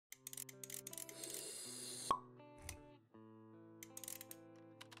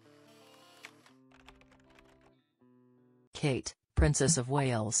Kate, Princess of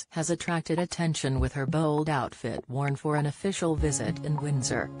Wales, has attracted attention with her bold outfit worn for an official visit in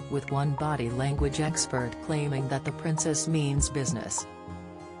Windsor, with one body language expert claiming that the princess means business.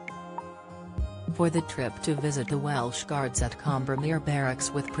 For the trip to visit the Welsh Guards at Combermere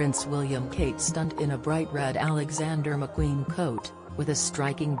Barracks with Prince William, Kate stunned in a bright red Alexander McQueen coat, with a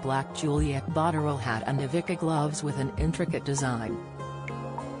striking black Juliette Botterill hat and Ivica gloves with an intricate design.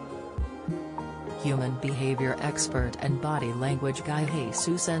 Human behavior expert and body language guy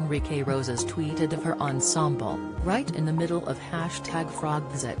Jesus Enrique Roses tweeted of her ensemble, right in the middle of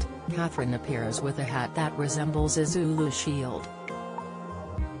 #Frogvisit, Catherine appears with a hat that resembles a Zulu shield.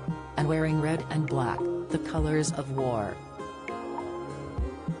 And wearing red and black, the colors of war.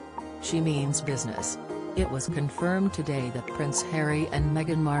 She means business. It was confirmed today that Prince Harry and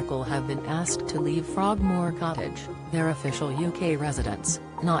Meghan Markle have been asked to leave Frogmore Cottage, their official UK residence,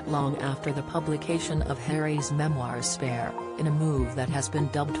 not long after the publication of Harry's memoir Spare, in a move that has been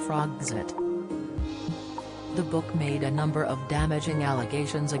dubbed Frogvisit. The book made a number of damaging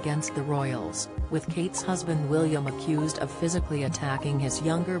allegations against the royals, with Kate's husband William accused of physically attacking his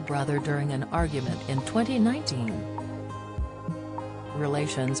younger brother during an argument in 2019.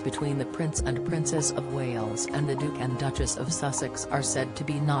 Relations between the Prince and Princess of Wales and the Duke and Duchess of Sussex are said to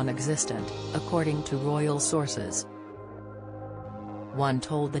be non-existent, according to royal sources. One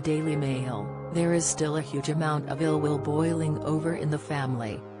told the Daily Mail, "There is still a huge amount of ill will boiling over in the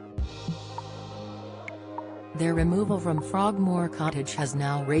family." Their removal from Frogmore Cottage has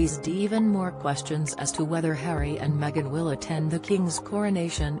now raised even more questions as to whether Harry and Meghan will attend the King's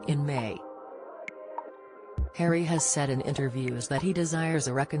coronation in May. Harry has said in interviews that he desires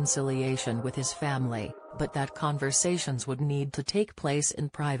a reconciliation with his family, but that conversations would need to take place in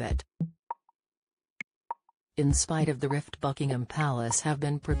private. In spite of the rift, Buckingham Palace have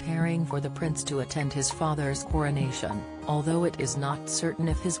been preparing for the prince to attend his father's coronation, although it is not certain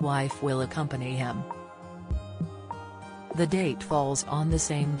if his wife will accompany him. The date falls on the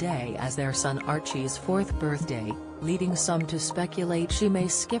same day as their son Archie's 4th birthday, leading some to speculate she may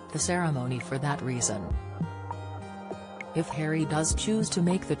skip the ceremony for that reason. If Harry does choose to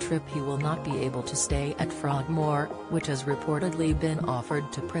make the trip, he will not be able to stay at Frogmore, which has reportedly been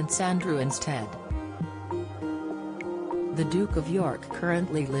offered to Prince Andrew instead. The Duke of York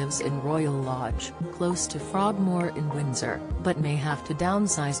currently lives in Royal Lodge, close to Frogmore in Windsor, but may have to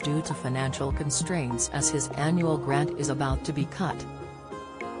downsize due to financial constraints as his annual grant is about to be cut.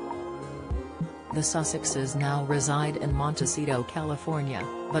 The Sussexes now reside in Montecito, California,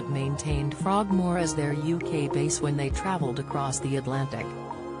 but maintained Frogmore as their UK base when they travelled across the Atlantic.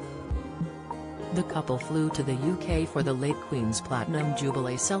 The couple flew to the UK for the late Queen's Platinum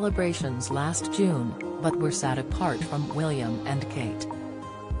Jubilee celebrations last June, but were sat apart from William and Kate.